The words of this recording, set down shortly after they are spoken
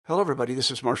Hello, everybody. This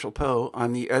is Marshall Poe.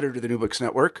 I'm the editor of the New Books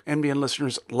Network. NBN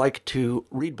listeners like to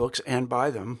read books and buy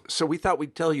them. So we thought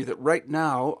we'd tell you that right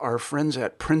now, our friends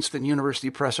at Princeton University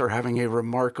Press are having a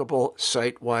remarkable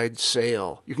site-wide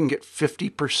sale. You can get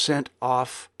 50%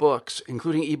 off books,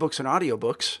 including ebooks and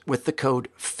audiobooks, with the code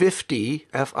 50,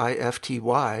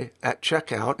 F-I-F-T-Y, at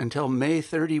checkout until May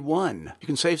 31. You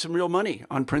can save some real money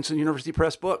on Princeton University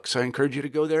Press books. I encourage you to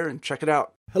go there and check it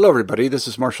out. Hello, everybody. This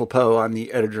is Marshall Poe. I'm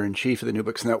the editor-in-chief of the New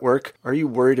Books Network. Are you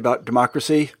worried about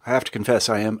democracy? I have to confess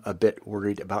I am a bit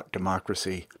worried about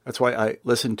democracy. That's why I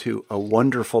listen to a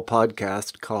wonderful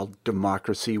podcast called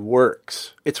Democracy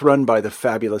Works. It's run by the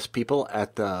fabulous people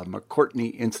at the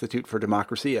McCourtney Institute for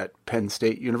Democracy at Penn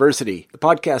State University. The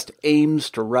podcast aims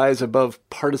to rise above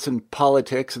partisan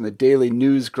politics and the daily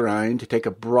news grind to take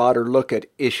a broader look at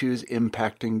issues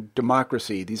impacting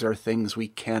democracy. These are things we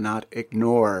cannot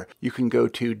ignore. You can go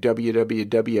to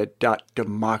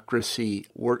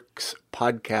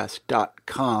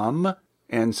www.democracyworkspodcast.com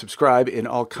and subscribe in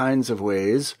all kinds of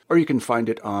ways, or you can find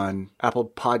it on Apple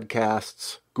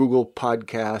Podcasts, Google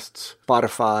Podcasts,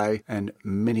 Spotify, and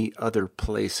many other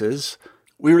places.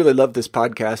 We really love this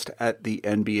podcast at the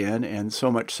NBN, and so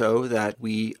much so that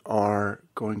we are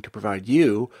going to provide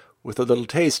you with a little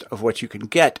taste of what you can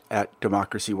get at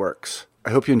Democracy Works.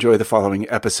 I hope you enjoy the following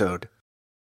episode.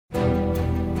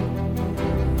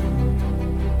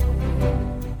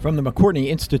 From the McCourtney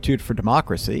Institute for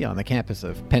Democracy on the campus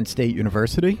of Penn State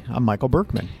University, I'm Michael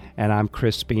Berkman. And I'm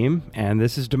Chris Beam, and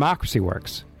this is Democracy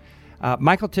Works.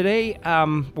 Michael, today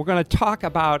we're going to talk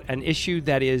about an issue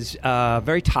that is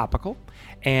very topical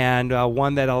and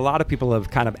one that a lot of people have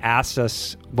kind of asked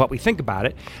us what we think about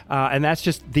it, and that's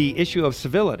just the issue of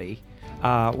civility.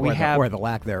 Or the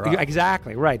lack thereof.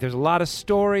 Exactly, right. There's a lot of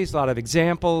stories, a lot of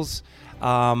examples,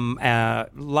 a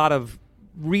lot of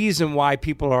reason why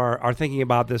people are thinking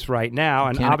about this right now,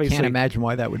 and obviously can't imagine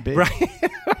why that would be. Right.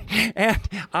 And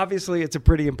obviously it's a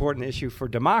pretty important issue for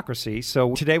democracy.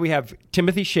 So today we have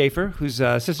Timothy Shaffer, who's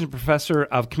assistant professor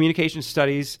of communication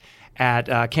studies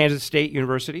at Kansas State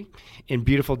University in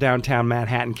beautiful downtown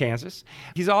Manhattan, Kansas.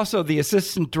 He's also the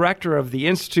assistant director of the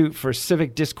Institute for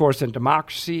Civic Discourse and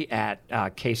Democracy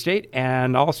at K-State,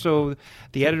 and also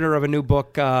the editor of a new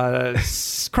book,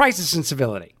 Crisis in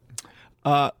Civility.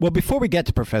 Well, before we get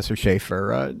to Professor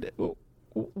Shaffer,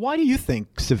 why do you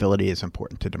think civility is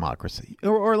important to democracy?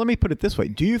 Or let me put it this way.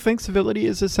 Do you think civility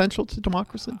is essential to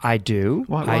democracy? I do.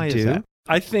 Why is that?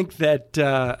 I think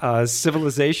that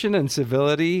civilization and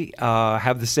civility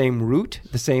have the same root,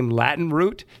 the same Latin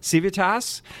root,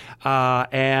 civitas,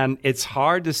 and it's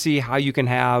hard to see how you can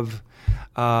have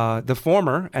the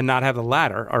former and not have the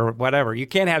latter, or whatever. You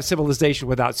can't have civilization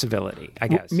without civility, I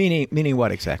guess. Meaning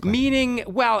what exactly? Meaning,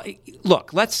 well,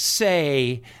 look, let's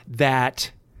say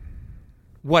that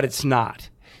what it's not.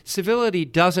 Civility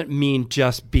doesn't mean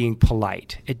just being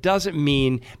polite. It doesn't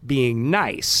mean being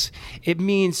nice. It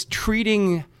means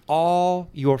treating all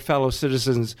your fellow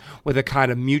citizens with a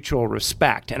kind of mutual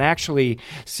respect. And actually,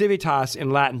 civitas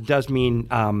in Latin does mean,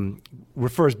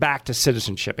 refers back to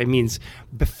citizenship. It means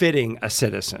befitting a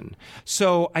citizen.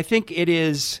 So I think it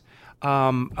is,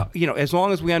 as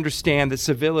long as we understand that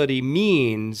civility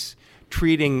means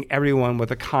treating everyone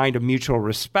with a kind of mutual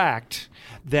respect,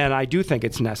 then I do think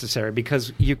it's necessary,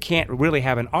 because you can't really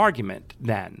have an argument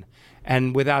then.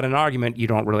 And without an argument, you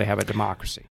don't really have a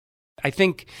democracy. I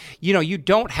think, you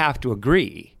don't have to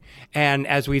agree. And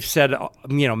as we've said,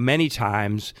 many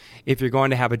times, if you're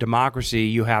going to have a democracy,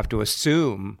 you have to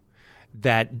assume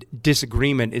that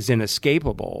disagreement is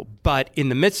inescapable. But in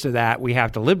the midst of that, we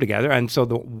have to live together. And so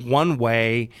the one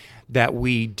way that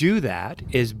we do that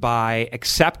is by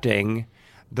accepting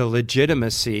the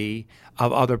legitimacy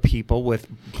of other people with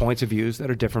points of views that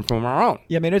are different from our own.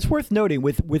 Yeah, I mean, it's worth noting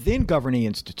within governing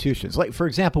institutions, like, for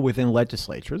example, within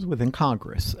legislatures, within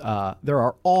Congress, there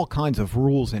are all kinds of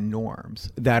rules and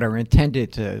norms that are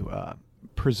intended to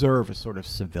preserve a sort of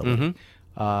civility.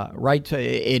 Right?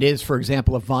 It is, for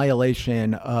example, a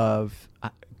violation of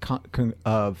I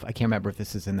can't remember if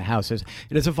this is in the House. It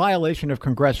is a violation of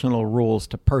congressional rules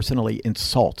to personally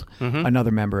insult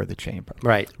another member of the chamber.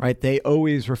 Right. They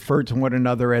always refer to one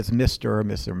another as Mr. or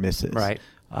Miss or Mrs. Right.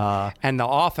 And they'll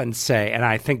often say, and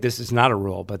I think this is not a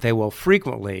rule, but they will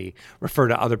frequently refer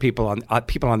to other people on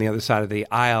the other side of the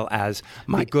aisle as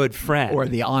my good friend, or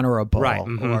the honorable, right.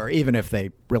 Or even if they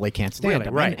really can't stand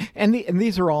him. Right. And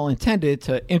these are all intended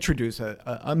to introduce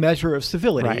a measure of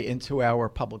civility into our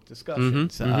public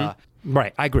discussions.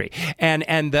 Right, I agree.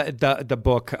 And the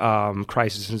book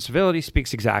Crisis in Civility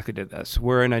speaks exactly to this.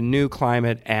 We're in a new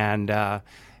climate, and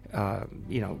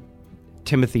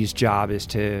Timothy's job is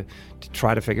to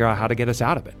try to figure out how to get us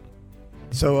out of it.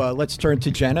 So let's turn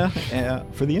to Jenna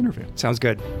for the interview. Sounds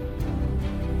good.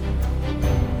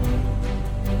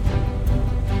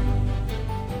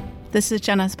 This is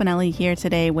Jenna Spinelli here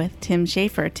today with Tim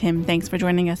Schaefer. Tim, thanks for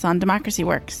joining us on Democracy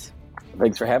Works.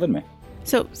 Thanks for having me.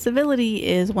 So civility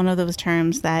is one of those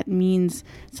terms that means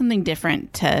something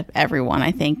different to everyone,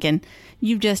 I think. And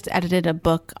you've just edited a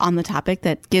book on the topic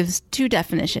that gives two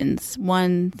definitions.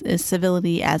 One is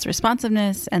civility as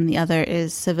responsiveness, and the other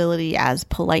is civility as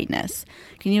politeness.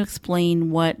 Can you explain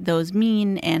what those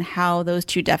mean and how those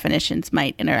two definitions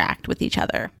might interact with each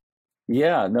other?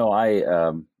 Yeah, no,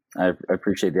 I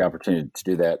appreciate the opportunity to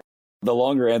do that. The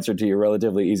longer answer to your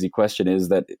relatively easy question is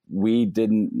that we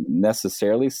didn't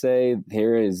necessarily say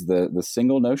here is the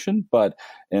single notion, but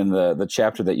in the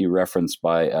chapter that you referenced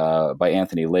by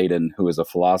Anthony Leyden, who is a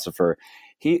philosopher,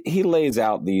 he lays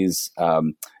out these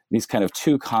kind of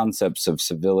two concepts of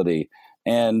civility,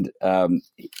 and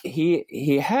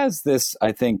he has this,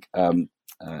 I think,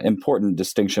 important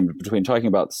distinction between talking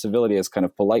about civility as kind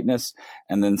of politeness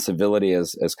and then civility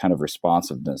as kind of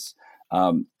responsiveness.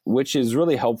 Which is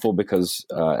really helpful because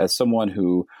as someone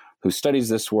who studies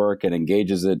this work and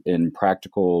engages it in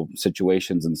practical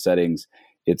situations and settings,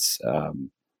 it's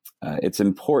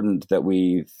important that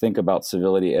we think about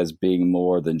civility as being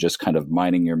more than just kind of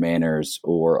minding your manners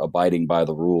or abiding by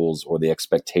the rules or the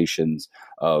expectations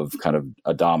of kind of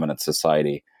a dominant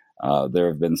society. There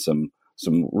have been some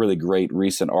really great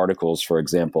recent articles, for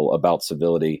example, about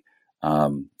civility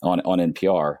on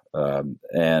NPR,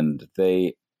 and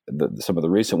some of the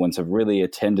recent ones have really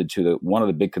attended to one of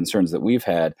the big concerns that we've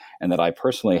had, and that I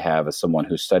personally have as someone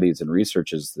who studies and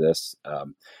researches this,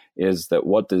 is that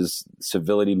what does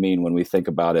civility mean when we think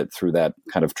about it through that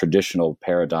kind of traditional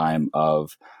paradigm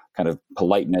of kind of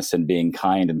politeness and being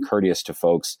kind and courteous to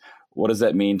folks? What does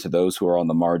that mean to those who are on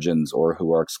the margins or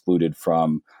who are excluded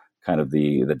from kind of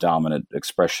the dominant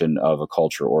expression of a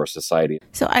culture or a society?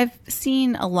 So I've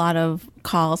seen a lot of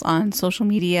calls on social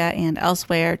media and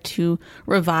elsewhere to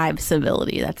revive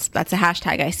civility. That's a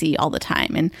hashtag I see all the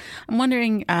time. And I'm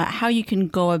wondering how you can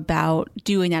go about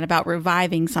doing that, about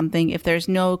reviving something if there's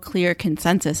no clear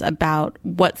consensus about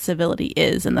what civility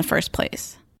is in the first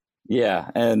place.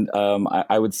 Yeah, and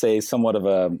I would say somewhat of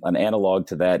an analog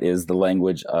to that is the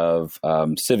language of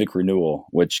civic renewal,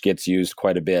 which gets used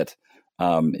quite a bit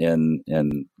in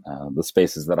the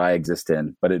spaces that I exist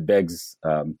in, but it begs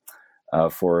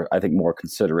for, I think, more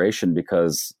consideration,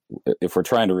 because if we're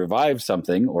trying to revive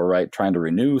something or trying to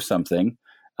renew something,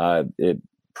 it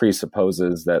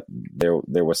presupposes that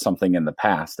there was something in the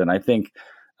past. And I think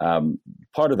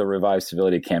part of the Revive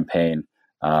Civility campaign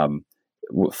from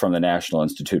the National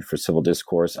Institute for Civil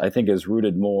Discourse, I think, is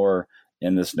rooted more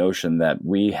in this notion that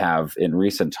we have in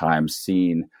recent times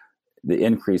seen the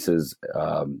increases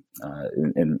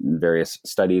in various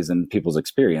studies and people's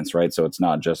experience, right? So it's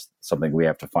not just something we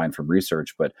have to find from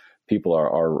research, but people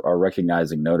are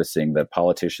recognizing, noticing that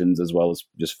politicians, as well as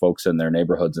just folks in their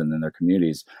neighborhoods and in their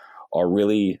communities, are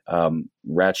really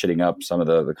ratcheting up some of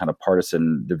the kind of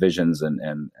partisan divisions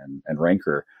and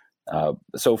rancor.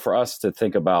 So for us to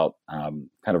think about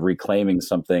kind of reclaiming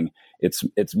something,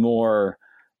 it's more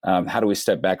how do we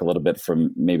step back a little bit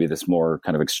from maybe this more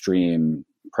kind of extreme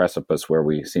precipice where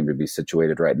we seem to be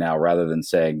situated right now, rather than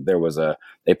saying there was a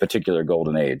particular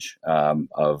golden age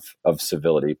of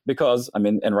civility. Because, I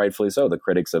mean, and rightfully so, the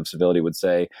critics of civility would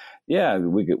say, yeah,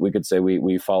 we could say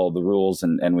we followed the rules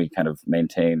and we kind of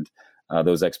maintained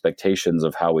those expectations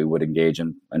of how we would engage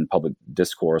in public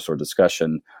discourse or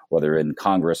discussion, whether in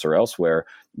Congress or elsewhere.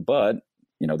 But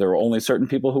there were only certain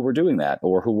people who were doing that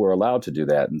or who were allowed to do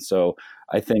that. And so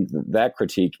I think that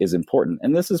critique is important.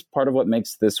 And this is part of what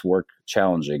makes this work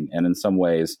challenging. And in some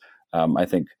ways, I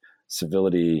think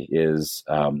civility is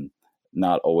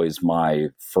not always my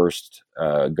first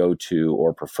go-to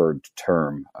or preferred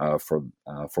term for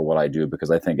what I do, because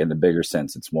I think in the bigger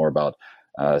sense, it's more about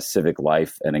civic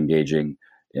life and engaging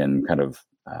in kind of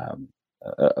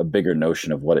a bigger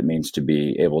notion of what it means to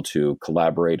be able to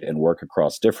collaborate and work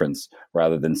across difference,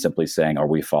 rather than simply saying, are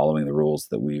we following the rules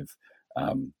that we've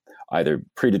either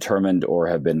predetermined or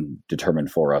have been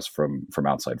determined for us from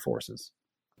outside forces?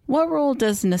 What role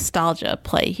does nostalgia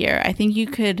play here? I think you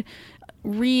could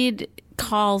read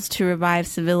calls to revive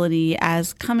civility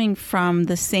as coming from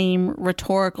the same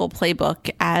rhetorical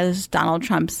playbook as Donald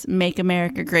Trump's Make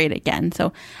America Great Again.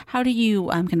 So how do you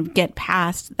kind of get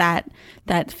past that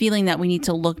feeling that we need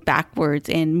to look backwards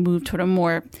and move toward a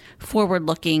more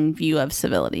forward-looking view of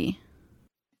civility?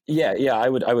 Yeah, I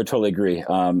would totally agree.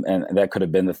 And that could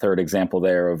have been the third example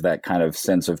there of that kind of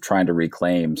sense of trying to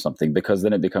reclaim something, because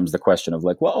then it becomes the question of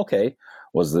like, well, okay,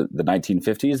 was the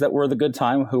 1950s that were the good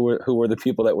time, who were the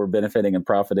people that were benefiting and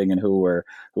profiting, and who were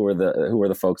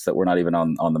the folks that were not even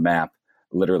on the map,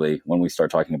 literally, when we start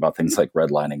talking about things like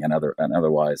redlining and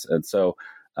otherwise. And so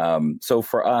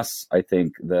for us, I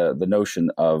think the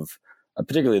notion of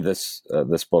particularly this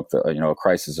book, A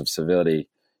Crisis of Civility,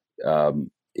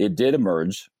 it did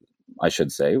emerge, I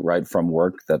should say, right from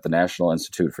work that the National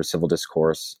Institute for Civil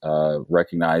Discourse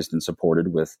recognized and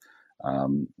supported with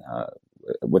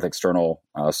external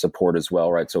support as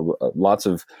well, right? So lots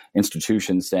of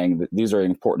institutions saying that these are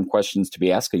important questions to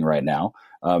be asking right now,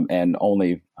 and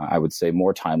only, I would say,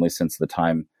 more timely since the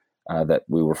time that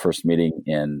we were first meeting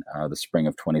in the spring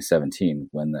of 2017,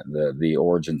 when the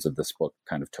origins of this book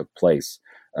kind of took place.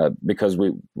 Because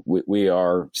we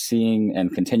are seeing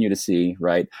and continue to see,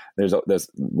 right, there's this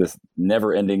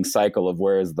never-ending cycle of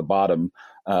where is the bottom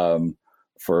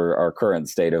for our current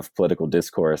state of political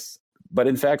discourse. But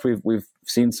in fact, we've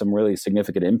seen some really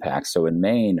significant impacts. So in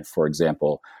Maine, for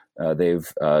example,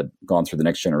 they've gone through the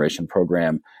Next Generation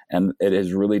program, and it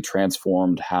has really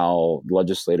transformed how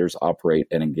legislators operate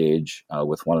and engage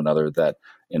with one another, that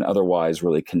in otherwise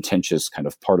really contentious kind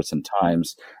of partisan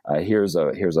times, here's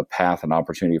a path and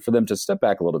opportunity for them to step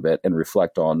back a little bit and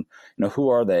reflect on, who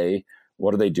are they?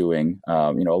 What are they doing?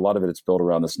 A lot of it is built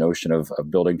around this notion of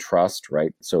building trust,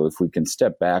 right? So if we can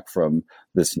step back from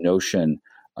this notion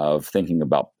of thinking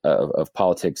about of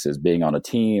politics as being on a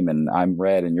team, and I'm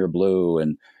red and you're blue,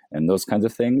 and those kinds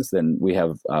of things, then we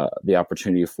have the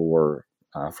opportunity for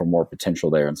more potential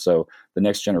there. And so the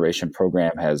Next Generation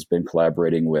program has been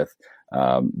collaborating with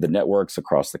the networks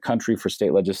across the country for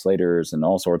state legislators and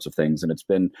all sorts of things. And it's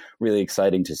been really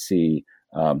exciting to see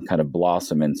kind of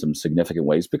blossom in some significant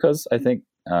ways, because I think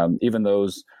even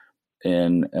those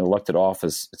in an elected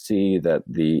office see that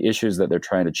the issues that they're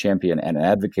trying to champion and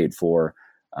advocate for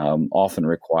often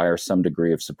require some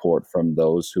degree of support from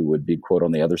those who would be, quote,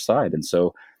 on the other side. And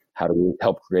so how do we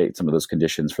help create some of those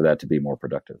conditions for that to be more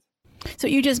productive? So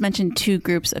you just mentioned two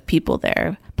groups of people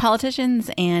there, politicians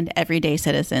and everyday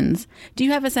citizens. Do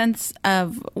you have a sense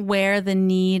of where the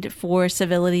need for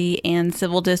civility and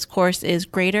civil discourse is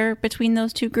greater between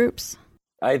those two groups?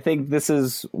 I think this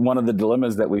is one of the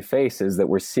dilemmas that we face, is that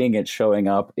we're seeing it showing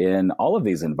up in all of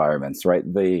these environments, right?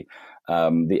 The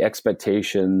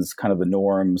expectations, kind of the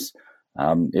norms.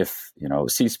 If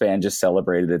C-SPAN just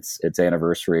celebrated its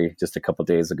anniversary just a couple of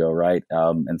days ago, right?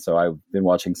 And so I've been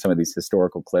watching some of these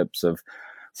historical clips of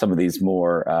some of these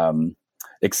more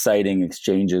exciting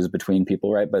exchanges between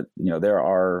people, right? But there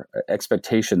are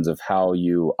expectations of how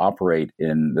you operate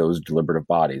in those deliberative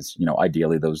bodies.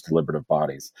 Ideally, those deliberative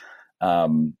bodies.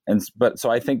 So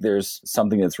I think there's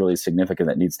something that's really significant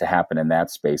that needs to happen in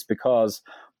that space, because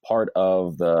part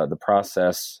of the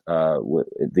process, with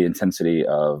the intensity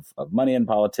of money in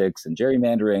politics and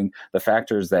gerrymandering, the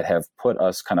factors that have put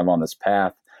us kind of on this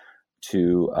path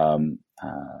to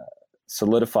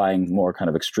solidifying more kind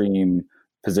of extreme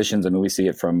positions. I mean, we see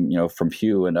it from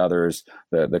Pew and others,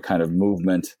 the kind of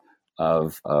movement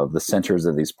of the centers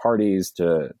of these parties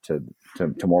to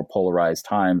more polarized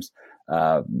times.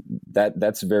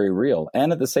 That's very real.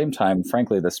 And at the same time,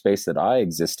 frankly, the space that I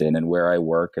exist in and where I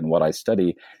work and what I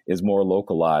study is more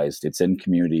localized. It's in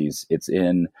communities. It's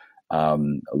in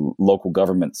local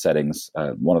government settings.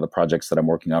 One of the projects that I'm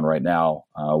working on right now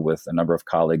with a number of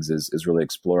colleagues is really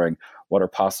exploring what are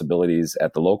possibilities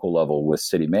at the local level with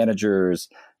city managers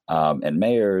and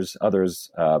mayors, others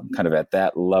kind of at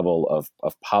that level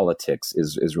of politics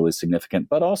is really significant.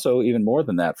 But also, even more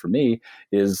than that for me,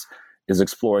 is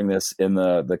exploring this in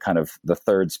the kind of the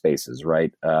third spaces,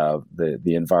 right?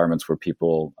 The environments where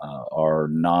people are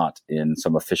not in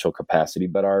some official capacity,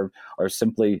 but are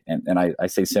simply, and I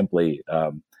say simply,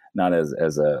 not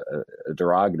as a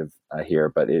derogative here,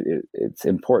 but it's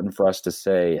important for us to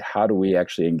say, how do we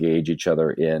actually engage each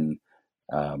other in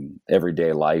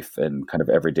everyday life and kind of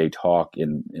everyday talk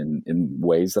in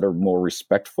ways that are more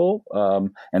respectful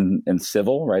and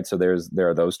civil, right? So there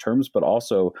are those terms, but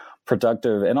also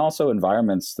productive, and also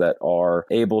environments that are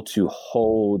able to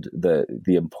hold the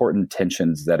important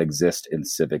tensions that exist in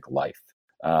civic life.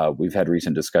 We've had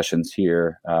recent discussions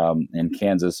here in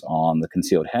Kansas on the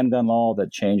concealed handgun law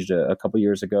that changed a couple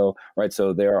years ago, right?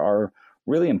 So there are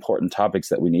really important topics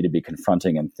that we need to be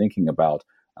confronting and thinking about.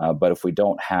 But if we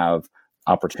don't have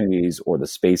opportunities or the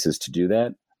spaces to do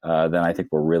that, then I think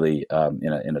we're really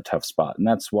in a tough spot. And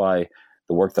that's why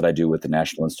the work that I do with the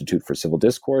National Institute for Civil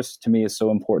Discourse to me is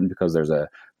so important, because there's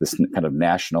this kind of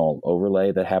national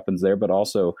overlay that happens there, but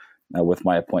also with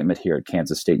my appointment here at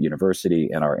Kansas State University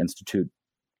and our Institute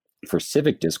for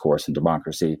Civic Discourse and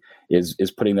Democracy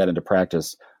is putting that into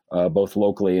practice both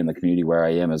locally in the community where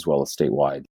I am as well as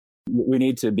statewide. We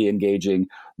need to be engaging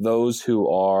those who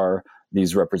are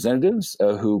these representatives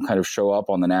who kind of show up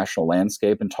on the national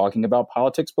landscape and talking about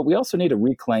politics, but we also need to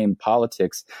reclaim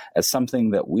politics as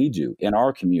something that we do in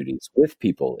our communities with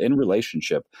people in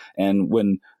relationship. And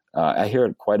when I hear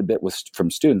it quite a bit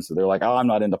from students, they're like, "Oh, I'm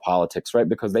not into politics," right?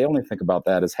 Because they only think about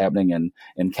that as happening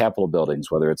in Capitol buildings,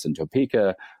 whether it's in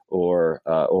Topeka or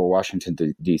Washington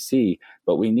D.C.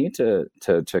 But we need to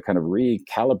kind of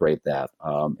recalibrate that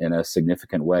in a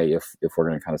significant way if we're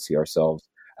going to kind of see ourselves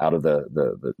out of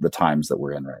the times that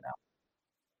we're in right now.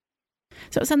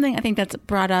 So something I think that's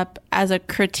brought up as a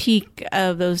critique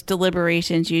of those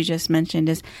deliberations you just mentioned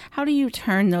is how do you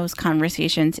turn those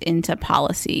conversations into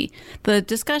policy? The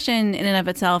discussion in and of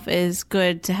itself is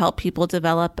good to help people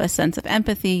develop a sense of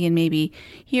empathy and maybe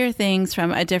hear things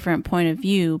from a different point of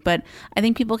view. But I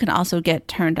think people can also get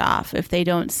turned off if they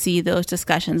don't see those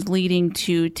discussions leading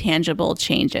to tangible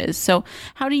changes. So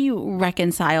how do you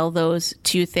reconcile those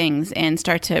two things and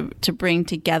start to bring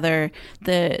together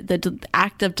the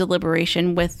act of deliberation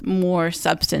with more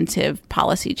substantive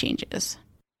policy changes?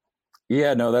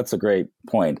 Yeah, no, that's a great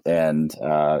point. And,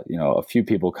 a few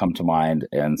people come to mind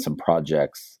and some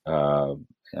projects, and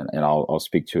I'll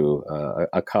speak to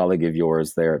a colleague of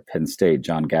yours there at Penn State,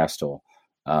 John Gastel,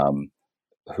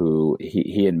 who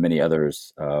he and many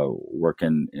others work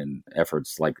in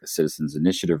efforts like the Citizens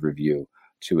Initiative Review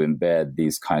to embed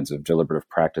these kinds of deliberative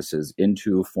practices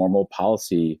into formal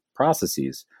policy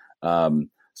processes.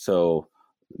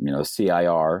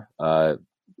 CIR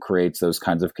creates those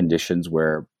kinds of conditions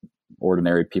where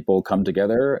ordinary people come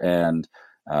together and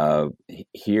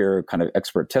hear kind of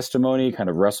expert testimony, kind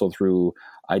of wrestle through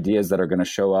ideas that are going to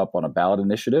show up on a ballot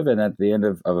initiative. And at the end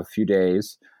of a few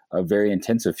days, a very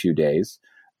intensive few days,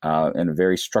 and a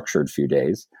very structured few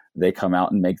days, they come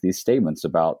out and make these statements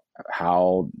about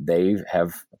how they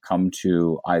have come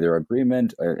to either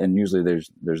agreement, and usually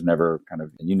there's never kind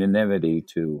of unanimity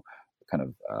to kind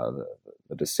of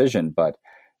the decision, but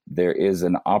there is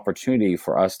an opportunity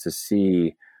for us to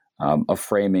see a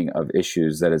framing of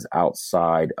issues that is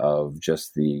outside of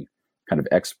just the kind of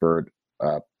expert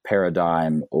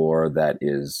paradigm, or that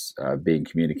is being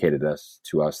communicated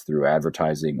to us through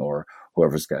advertising or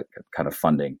whoever's got kind of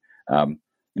funding.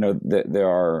 There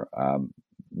are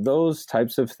those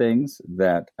types of things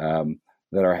that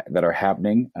are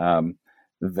happening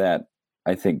that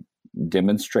I think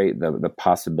demonstrate the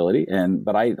possibility,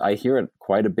 but I hear it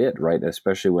quite a bit, right?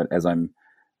 Especially as I'm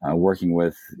working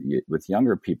with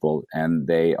younger people, and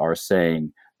they are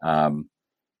saying,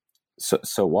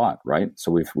 "So what?" Right?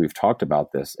 So we've talked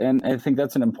about this, and I think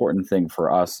that's an important thing for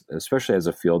us, especially as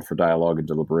a field for dialogue and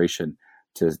deliberation,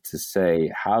 to say,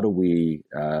 how do we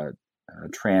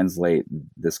translate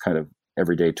this kind of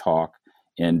everyday talk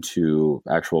into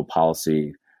actual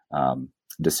policy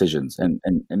decisions? And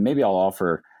maybe I'll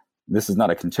offer. This is not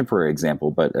a contemporary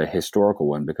example, but a historical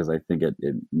one, because I think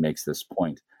it makes this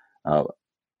point.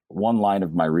 One line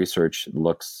of my research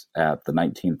looks at the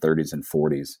 1930s and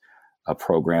 40s, a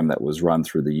program that was run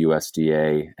through the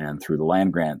USDA and through the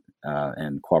land grant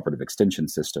and cooperative extension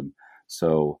system.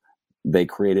 So they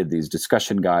created these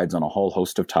discussion guides on a whole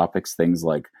host of topics, things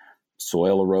like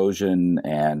soil erosion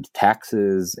and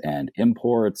taxes and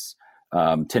imports,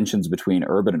 tensions between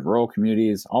urban and rural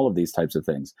communities, all of these types of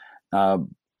things.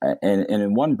 And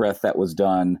in one breath, that was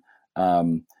done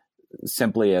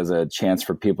simply as a chance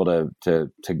for people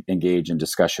to engage in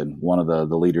discussion. One of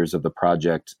the leaders of the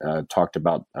project talked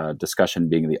about discussion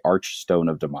being the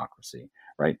archstone of democracy,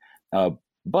 right?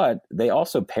 But they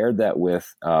also paired that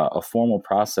with a formal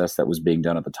process that was being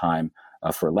done at the time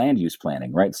for land use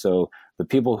planning, right? So the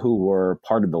people who were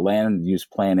part of the land use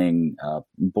planning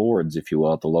boards, if you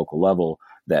will, at the local level,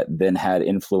 that then had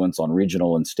influence on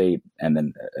regional and state, and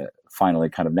then finally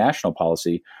kind of national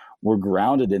policy, were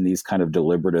grounded in these kind of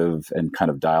deliberative and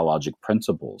kind of dialogic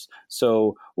principles.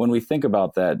 So when we think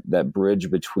about that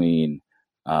bridge between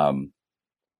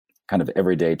kind of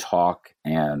everyday talk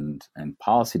and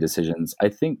policy decisions, I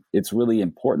think it's really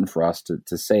important for us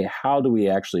to say, how do we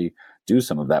actually do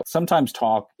some of that? Sometimes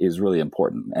talk is really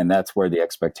important, and that's where the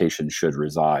expectation should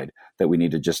reside, that we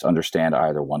need to just understand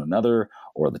either one another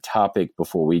or the topic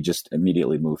before we just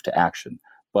immediately move to action.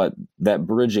 But that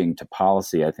bridging to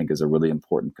policy, I think, is a really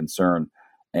important concern.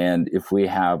 And if we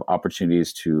have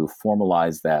opportunities to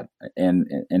formalize that, and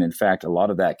in fact, a lot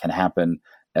of that can happen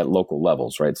at local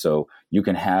levels, right? So you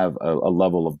can have a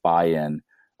level of buy-in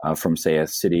from, say, a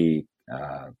city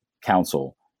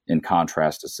council, in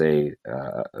contrast to, say,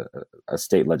 a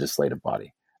state legislative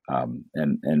body.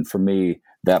 And for me,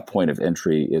 that point of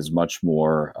entry is much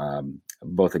more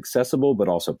both accessible, but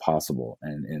also possible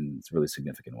in really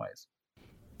significant ways.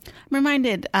 I'm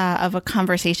reminded of a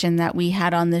conversation that we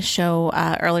had on this show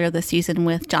earlier this season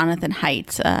with Jonathan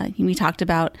Haidt. We talked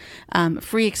about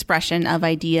free expression of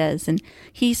ideas, and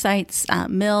he cites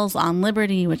Mill's On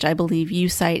Liberty, which I believe you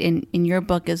cite in your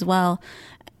book as well.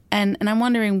 And I'm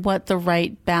wondering what the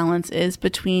right balance is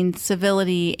between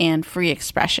civility and free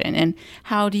expression, and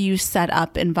how do you set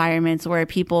up environments where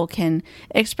people can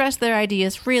express their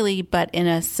ideas freely, but in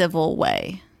a civil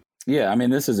way? Yeah, I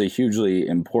mean, this is a hugely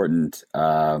important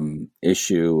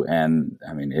issue, and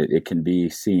I mean, it can be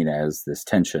seen as this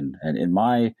tension. And in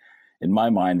my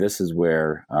mind, this is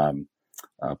where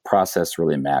process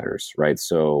really matters, right?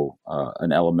 So,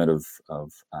 an element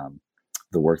of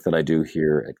the work that I do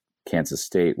here at Kansas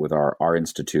State with our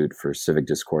Institute for Civic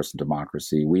Discourse and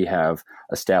Democracy, we have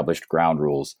established ground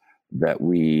rules that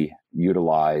we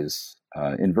utilize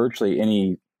in virtually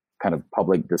any kind of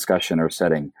public discussion or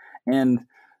setting, and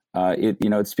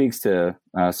it speaks to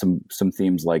some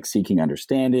themes like seeking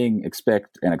understanding,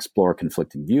 expect and explore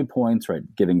conflicting viewpoints, right?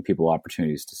 Giving people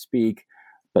opportunities to speak,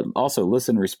 but also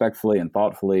listen respectfully and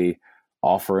thoughtfully,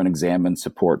 offer and examine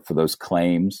support for those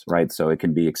claims, right? So it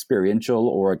can be experiential,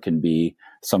 or it can be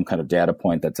some kind of data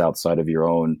point that's outside of your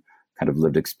own kind of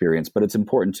lived experience. But it's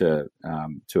important to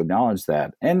acknowledge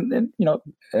that, and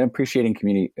appreciating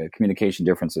communication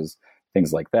differences,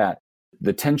 things like that.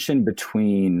 The tension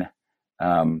between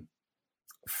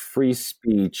free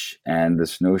speech and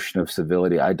this notion of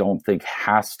civility, I don't think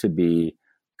has to be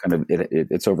kind of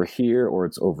it's over here or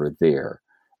it's over there.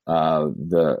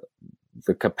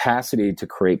 The capacity to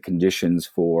create conditions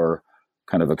for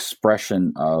kind of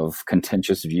expression of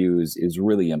contentious views is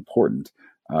really important.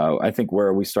 I think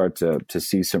where we start to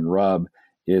see some rub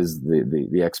is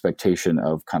the expectation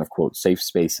of kind of, quote, safe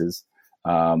spaces,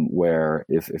 where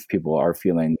if people are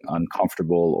feeling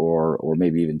uncomfortable or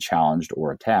maybe even challenged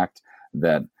or attacked,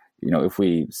 that, if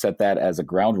we set that as a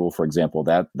ground rule, for example,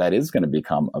 that is going to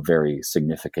become a very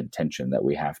significant tension that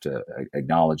we have to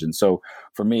acknowledge. And so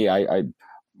for me,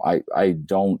 I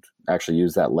don't actually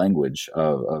use that language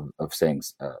of saying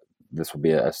this will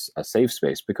be a safe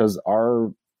space, because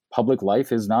our public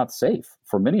life is not safe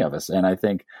for many of us. And I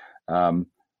think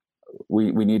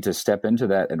we need to step into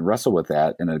that and wrestle with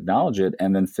that and acknowledge it,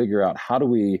 and then figure out how do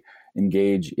we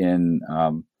engage in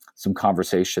some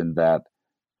conversation that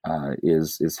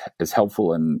is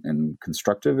helpful and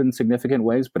constructive in significant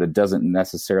ways, but it doesn't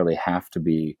necessarily have to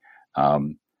be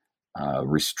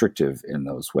restrictive in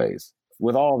those ways.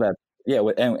 With all that,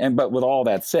 but with all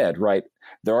that said, right,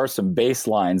 there are some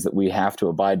baselines that we have to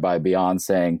abide by beyond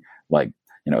saying, like,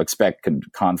 expect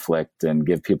conflict and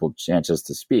give people chances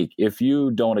to speak. If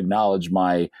you don't acknowledge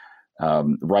my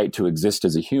right to exist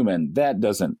as a human, that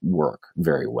doesn't work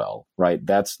very well, right?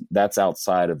 That's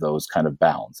outside of those kind of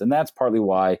bounds. And that's partly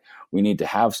why we need to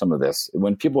have some of this.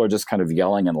 When people are just kind of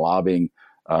yelling and lobbing,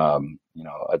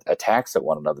 attacks at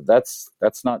one another, that's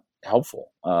not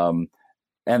helpful.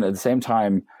 And at the same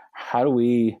time, how do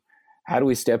we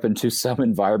step into some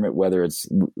environment, whether it's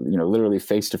literally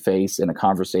face to face in a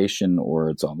conversation, or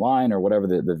it's online, or whatever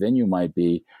the venue might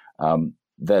be,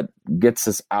 that gets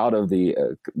us out of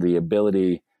the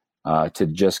ability to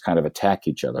just kind of attack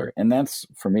each other. And that's,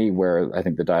 for me, where I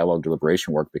think the dialogue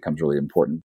deliberation work becomes really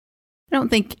important. I don't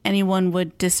think anyone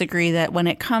would disagree that when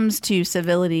it comes to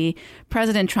civility,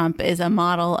 President Trump is a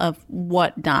model of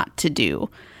what not to do.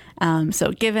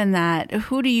 So given that,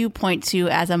 who do you point to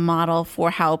as a model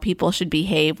for how people should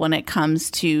behave when it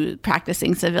comes to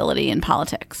practicing civility in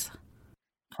politics?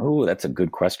 Oh, that's a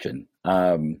good question.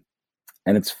 And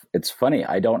it's funny,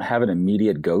 I don't have an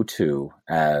immediate go-to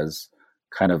as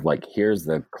kind of like, here's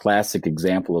the classic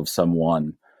example of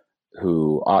someone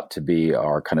who ought to be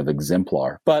our kind of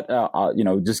exemplar. But,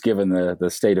 just given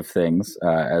the state of things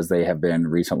as they have been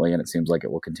recently, and it seems like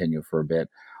it will continue for a bit,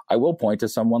 I will point to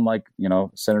someone like,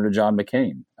 Senator John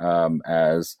McCain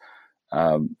as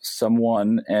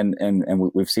someone, and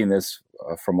we've seen this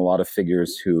from a lot of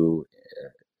figures who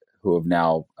have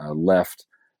now left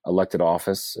elected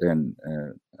office in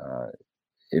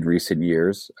recent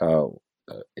years,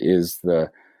 is the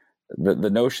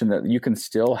notion that you can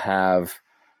still have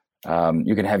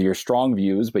you can have your strong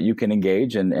views, but you can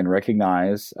engage and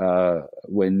recognize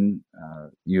when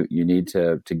you need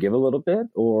to give a little bit,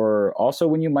 or also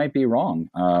when you might be wrong.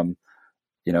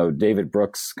 David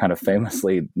Brooks kind of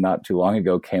famously not too long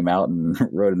ago came out and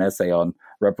wrote an essay on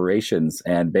reparations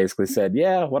and basically said,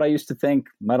 yeah, what I used to think,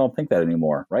 I don't think that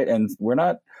anymore, right? And we're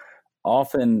not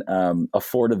often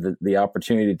afforded the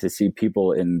opportunity to see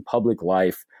people in public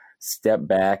life step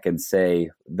back and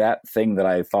say, that thing that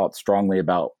I thought strongly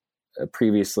about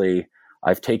previously,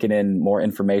 I've taken in more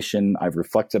information, I've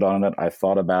reflected on it, I've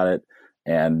thought about it,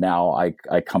 And now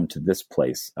I come to this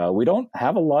place. We don't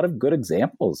have a lot of good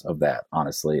examples of that,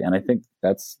 honestly. And I think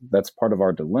that's part of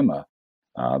our dilemma.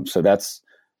 So that's,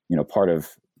 part of,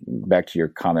 back to your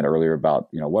comment earlier about,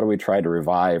 what are we trying to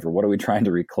revive or what are we trying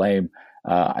to reclaim?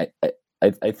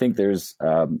 I think there's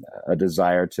a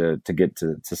desire to get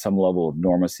to some level of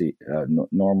normalcy,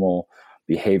 normal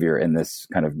behavior in this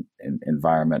kind of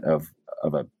environment of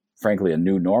frankly a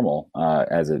new normal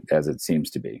as it seems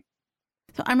to be.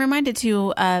 So I'm reminded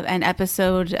too of an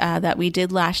episode that we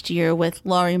did last year with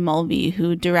Laurie Mulvey,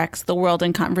 who directs the World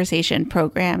in Conversation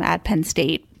program at Penn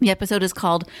State. The episode is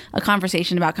called A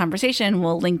Conversation About Conversation.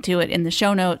 We'll link to it in the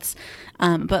show notes.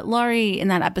 But Laurie in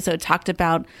that episode talked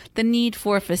about the need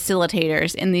for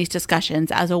facilitators in these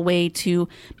discussions as a way to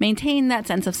maintain that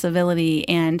sense of civility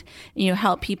and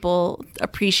help people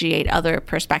appreciate other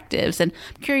perspectives. And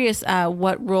I'm curious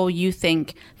what role you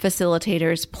think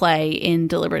facilitators play in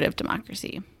deliberative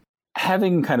democracy.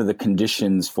 Having kind of the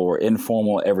conditions for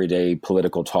informal, everyday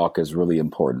political talk is really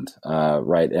important,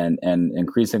 right? And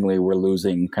increasingly, we're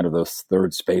losing kind of those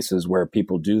third spaces where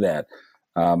people do that.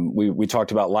 We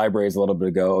talked about libraries a little bit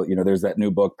ago. There's that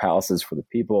new book, Palaces for the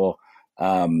People,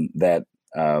 that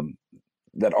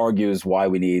argues why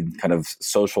we need kind of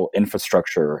social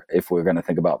infrastructure if we're going to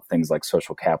think about things like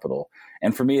social capital.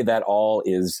 And for me, that all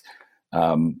is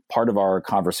part of our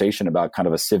conversation about kind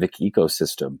of a civic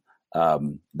ecosystem.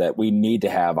 That we need to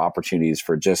have opportunities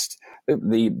for just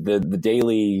the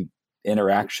daily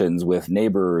interactions with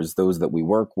neighbors, those that we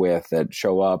work with, that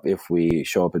show up if we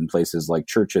show up in places like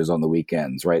churches on the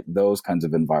weekends, right? Those kinds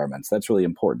of environments. That's really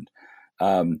important.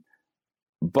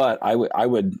 But I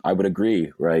would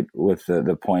agree, right, with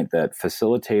the point that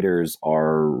facilitators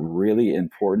are really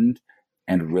important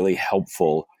and really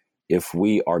helpful if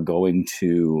we are going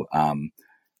to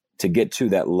get to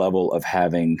that level of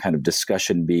having kind of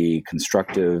discussion be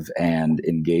constructive and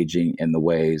engaging in the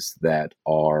ways that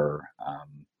are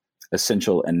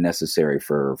essential and necessary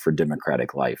for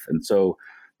democratic life. And so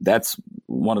that's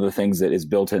one of the things that is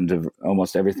built into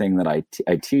almost everything that I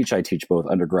teach. I teach both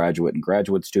undergraduate and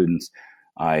graduate students.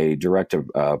 I direct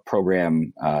a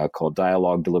program called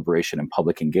Dialogue, Deliberation, and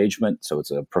Public Engagement. So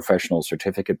it's a professional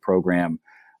certificate program.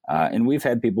 And we've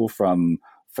had people from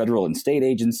federal and state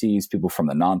agencies, people from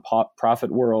the nonprofit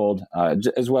world,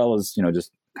 as well as,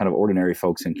 just kind of ordinary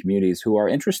folks in communities who are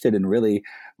interested in really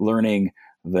learning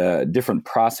the different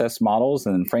process models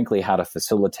and frankly, how to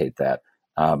facilitate that.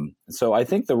 So I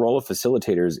think the role of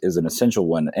facilitators is an essential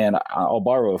one. And I'll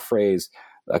borrow a phrase,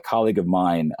 a colleague of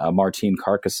mine, Martine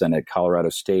Carcassonne at Colorado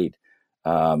State,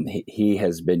 he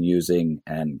has been using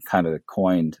and kind of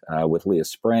coined with Leah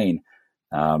Sprain,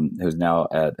 who's now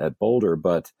at Boulder,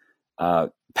 but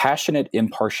passionate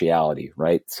impartiality,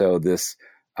 right? So this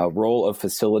role of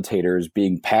facilitators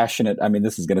being passionate. I mean,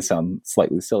 this is going to sound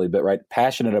slightly silly, but right,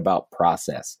 passionate about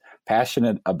process,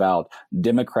 passionate about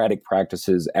democratic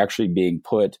practices actually being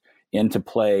put into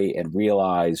play and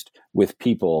realized with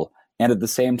people. And at the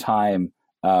same time,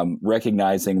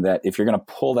 recognizing that if you're going to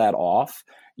pull that off,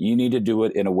 you need to do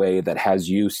it in a way that has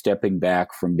you stepping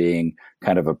back from being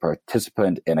kind of a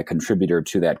participant and a contributor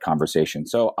to that conversation.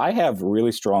 So I have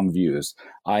really strong views.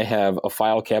 I have a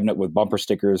file cabinet with bumper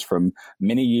stickers from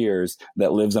many years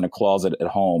that lives in a closet at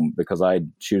home because I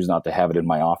choose not to have it in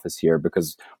my office here,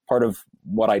 because part of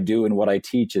what I do and what I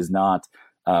teach is not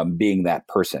being that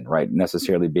person, right?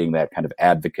 Necessarily being that kind of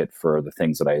advocate for the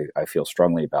things that I feel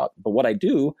strongly about. But what I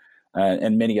do,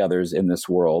 and many others in this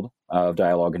world of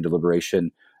dialogue and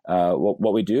deliberation,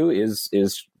 what we do is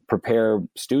prepare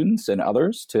students and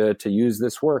others to use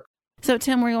this work. So,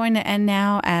 Tim, we're going to end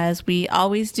now, as we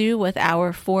always do, with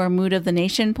our 4 Mood of the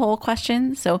Nation poll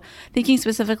questions. So, thinking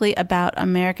specifically about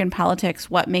American politics,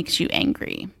 what makes you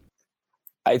angry?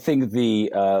 I think the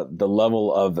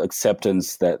level of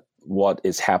acceptance that what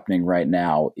is happening right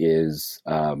now is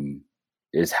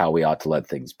how we ought to let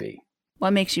things be.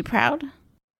 What makes you proud?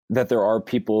 That there are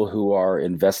people who are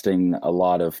investing a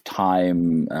lot of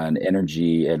time and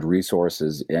energy and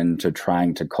resources into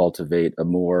trying to cultivate a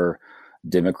more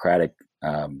democratic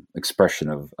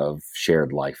expression of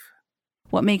shared life.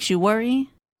 What makes you worry?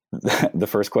 The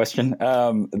first question,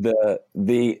 the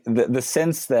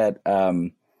sense that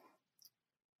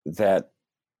that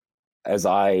as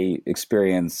I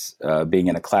experience being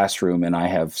in a classroom and I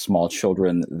have small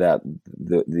children, that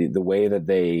the way that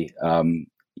they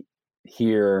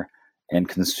hear and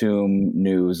consume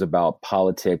news about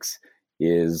politics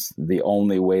is the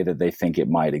only way that they think it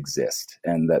might exist,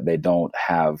 and that they don't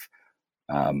have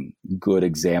good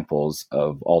examples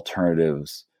of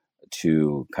alternatives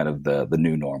to kind of the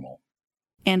new normal.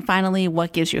 And finally,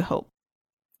 what gives you hope?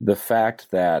 The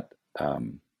fact that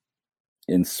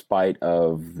in spite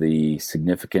of the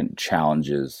significant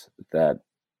challenges that,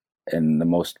 in the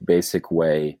most basic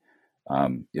way,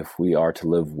 if we are to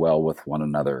live well with one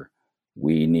another,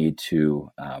 we need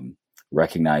to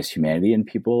recognize humanity in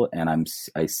people. And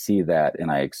I see that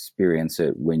and I experience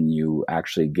it when you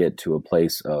actually get to a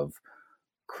place of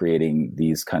creating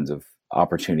these kinds of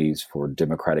opportunities for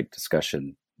democratic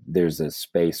discussion. There's a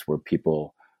space where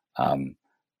people,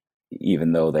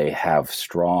 even though they have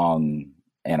strong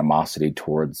animosity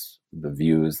towards the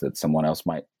views that someone else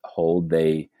might hold,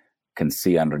 they can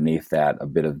see underneath that a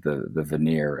bit of the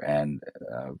veneer and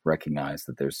recognize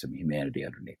that there's some humanity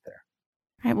underneath there.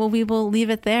 All right, well, we will leave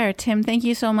it there. Tim, thank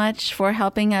you so much for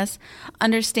helping us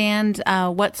understand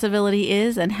what civility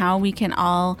is and how we can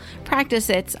all practice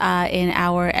it in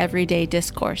our everyday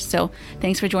discourse. So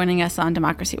thanks for joining us on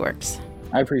Democracy Works.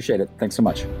 I appreciate it. Thanks so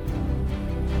much.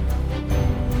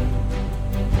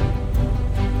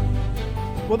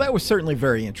 Well, that was certainly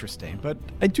very interesting, but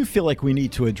I do feel like we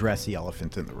need to address the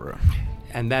elephant in the room.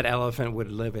 And that elephant would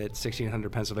live at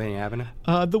 1600 Pennsylvania Avenue?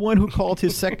 The one who called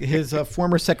his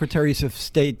former secretaries of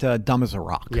state dumb as a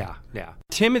rock. Yeah.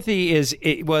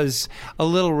 Timothy was a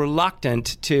little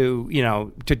reluctant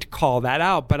to call that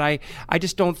out, but I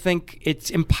just don't think it's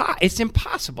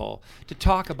impossible to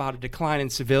talk about a decline in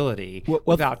civility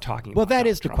without talking about that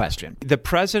is Trump. The question. The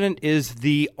president is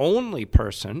the only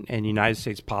person in United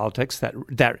States politics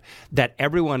that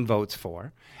everyone votes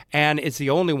for. And it's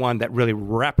the only one that really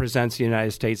represents the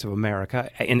United States of America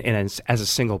as a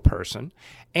single person.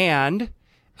 And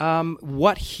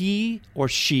what he or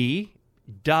she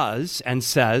does and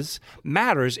says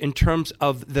matters in terms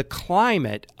of the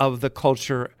climate of the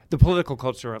culture, the political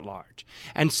culture at large.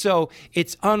 And so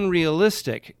it's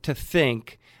unrealistic to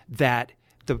think that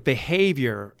the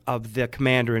behavior of the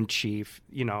commander-in-chief,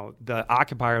 the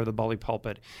occupier of the bully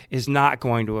pulpit, is not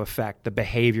going to affect the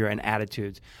behavior and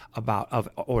attitudes of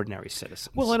ordinary citizens.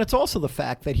 Well, and it's also the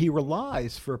fact that he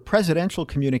relies for presidential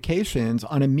communications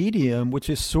on a medium which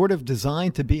is sort of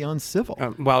designed to be uncivil.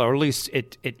 Or at least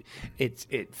it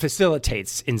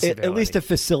facilitates incivility. At least it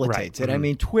facilitates it. Mm-hmm. I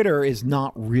mean, Twitter is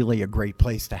not really a great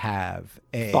place to have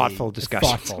a thoughtful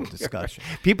discussion.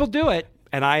 People do it.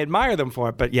 And I admire them for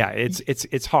it, but yeah,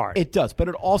 it's hard. It does, but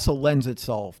it also lends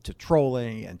itself to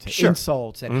trolling and to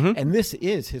insults, and this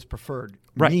is his preferred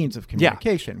means of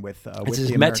communication with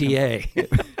his métier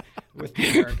with the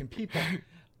American people.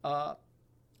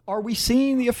 Are we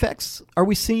seeing the effects? Are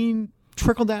we seeing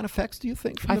trickle-down effects, do you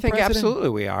think, from the president?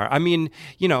 Absolutely we are. I mean,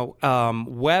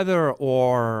 whether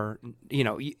or,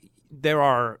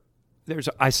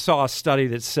 I saw a study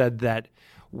that said that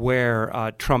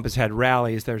where Trump has had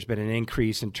rallies, there's been an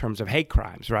increase in terms of hate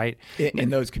crimes, right? In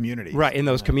those communities. Right, in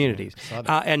those communities.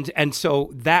 And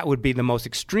so that would be the most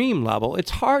extreme level.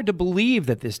 It's hard to believe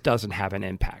that this doesn't have an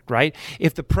impact, right?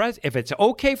 If it's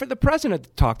okay for the president to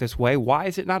talk this way, why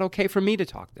is it not okay for me to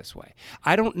talk this way?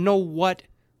 I don't know what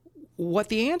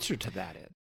the answer to that is.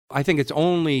 I think it's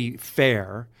only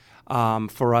fair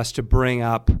for us to bring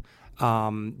up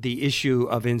the issue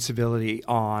of incivility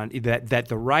on that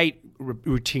the right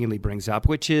routinely brings up,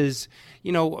 which is,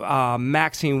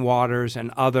 Maxine Waters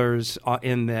and others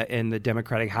in the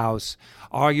Democratic House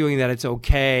arguing that it's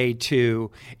okay to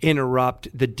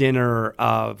interrupt the dinner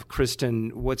of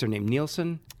Kristen, what's her name,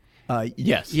 Nielsen?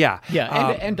 Yes. Yeah.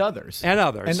 Yeah. And others. And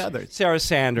others. Sarah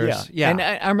Sanders. Yeah. And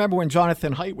I remember when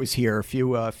Jonathan Haidt was here a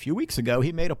few weeks ago,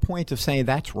 he made a point of saying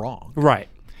that's wrong. Right.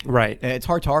 It's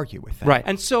hard to argue with that. Right.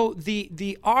 And so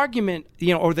the argument,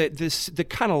 or the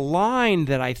kind of line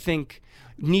that I think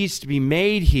needs to be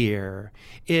made here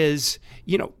is,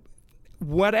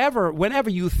 whenever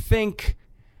you think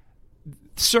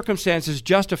circumstances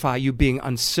justify you being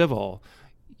uncivil,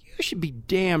 you should be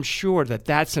damn sure that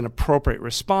that's an appropriate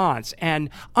response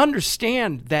and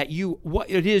understand that what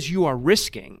it is you are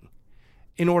risking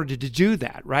in order to do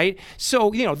that, right?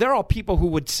 So, there are people who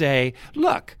would say,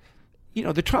 look,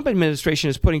 the Trump administration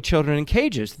is putting children in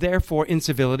cages, therefore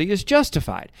incivility is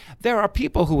justified. There are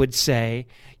people who would say,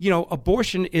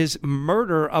 abortion is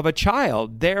murder of a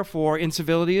child, therefore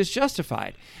incivility is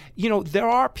justified. There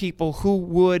are people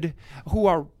who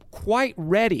are quite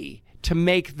ready to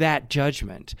make that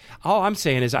judgment. All I'm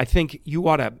saying is I think you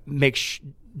ought to make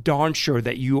darn sure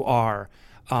that you are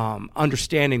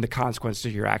understanding the consequences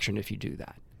of your action if you do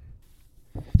that.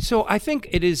 So I think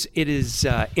it is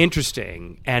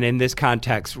interesting, and in this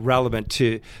context, relevant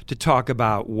to talk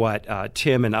about what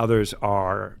Tim and others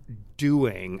are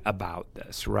doing about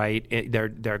this. Right?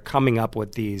 They're coming up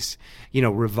with these,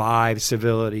 revive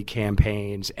civility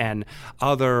campaigns and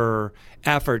other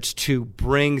efforts to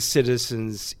bring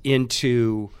citizens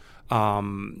into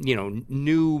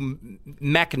new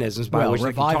mechanisms by which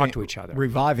they can talk to each other.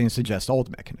 Reviving suggests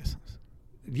old mechanisms.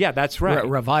 Yeah, that's right.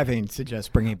 Reviving suggests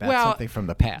bringing back something from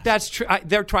the past. That's true.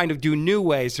 They're trying to do new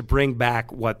ways to bring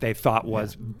back what they thought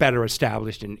was better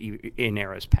established in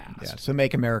eras past. Yeah, so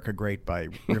make America great by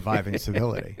reviving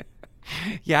civility.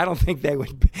 Yeah, I don't think they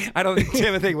would. I don't think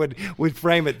Timothy would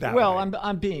frame it that way. Well,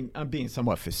 I'm being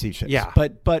somewhat facetious. Yeah,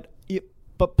 but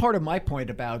part of my point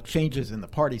about changes in the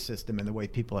party system and the way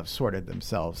people have sorted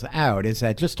themselves out is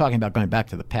that just talking about going back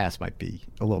to the past might be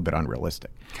a little bit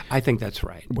unrealistic. I think that's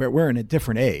right. We're in a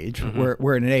different age. Mm-hmm.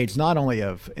 We're in an age not only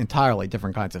of entirely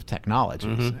different kinds of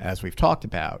technologies, as we've talked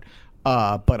about,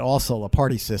 but also a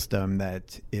party system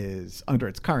that is, under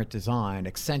its current design,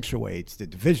 accentuates the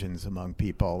divisions among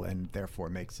people and therefore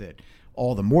makes it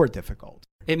all the more difficult.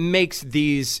 It makes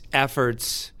these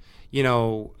efforts,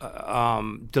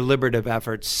 deliberative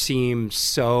efforts, seem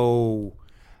so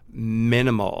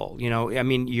minimal. I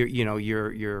mean,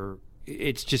 you're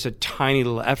it's just a tiny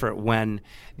little effort when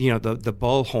the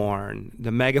bullhorn,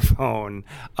 the megaphone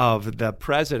of the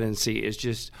presidency is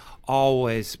just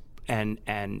always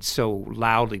and so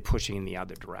loudly pushing in the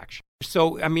other direction.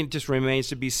 So, I mean, it just remains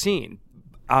to be seen.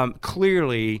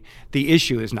 Clearly, the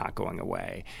issue is not going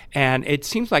away. And it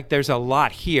seems like there's a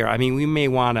lot here. I mean, we may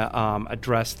want to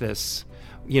address this,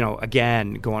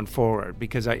 again, going forward,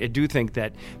 because I do think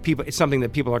that it's something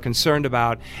that people are concerned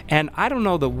about. And I don't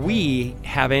know that we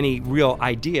have any real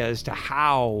idea as to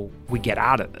how we get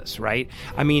out of this, right?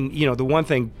 I mean, the one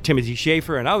thing Timothy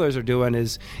Schaefer and others are doing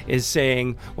is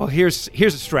saying, well, here's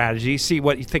a strategy. See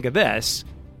what you think of this.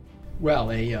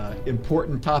 Well, a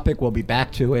important topic. We'll be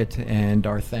back to it, and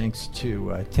our thanks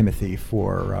to Timothy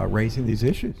for raising these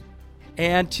issues.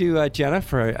 And to Jenna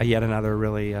for yet another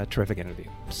really terrific interview.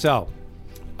 So,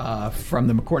 from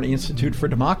the McCourtney Institute for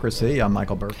Democracy, I'm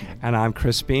Michael Berkman. And I'm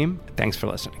Chris Beam. Thanks for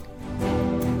listening.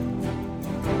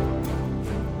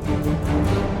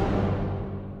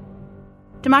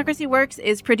 Democracy Works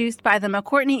is produced by the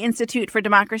McCourtney Institute for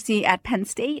Democracy at Penn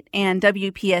State and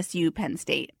WPSU Penn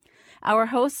State. Our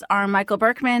hosts are Michael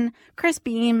Berkman, Chris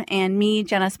Beam, and me,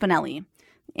 Jenna Spinelli.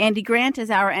 Andy Grant is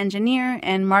our engineer,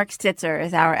 and Mark Stitzer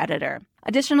is our editor.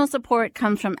 Additional support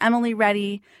comes from Emily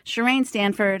Reddy, Shireen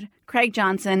Stanford, Craig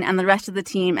Johnson, and the rest of the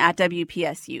team at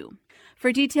WPSU.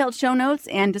 For detailed show notes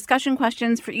and discussion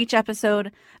questions for each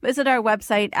episode, visit our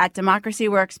website at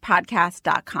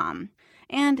democracyworkspodcast.com.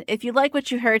 And if you like what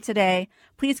you heard today,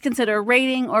 please consider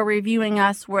rating or reviewing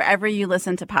us wherever you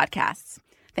listen to podcasts.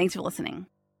 Thanks for listening.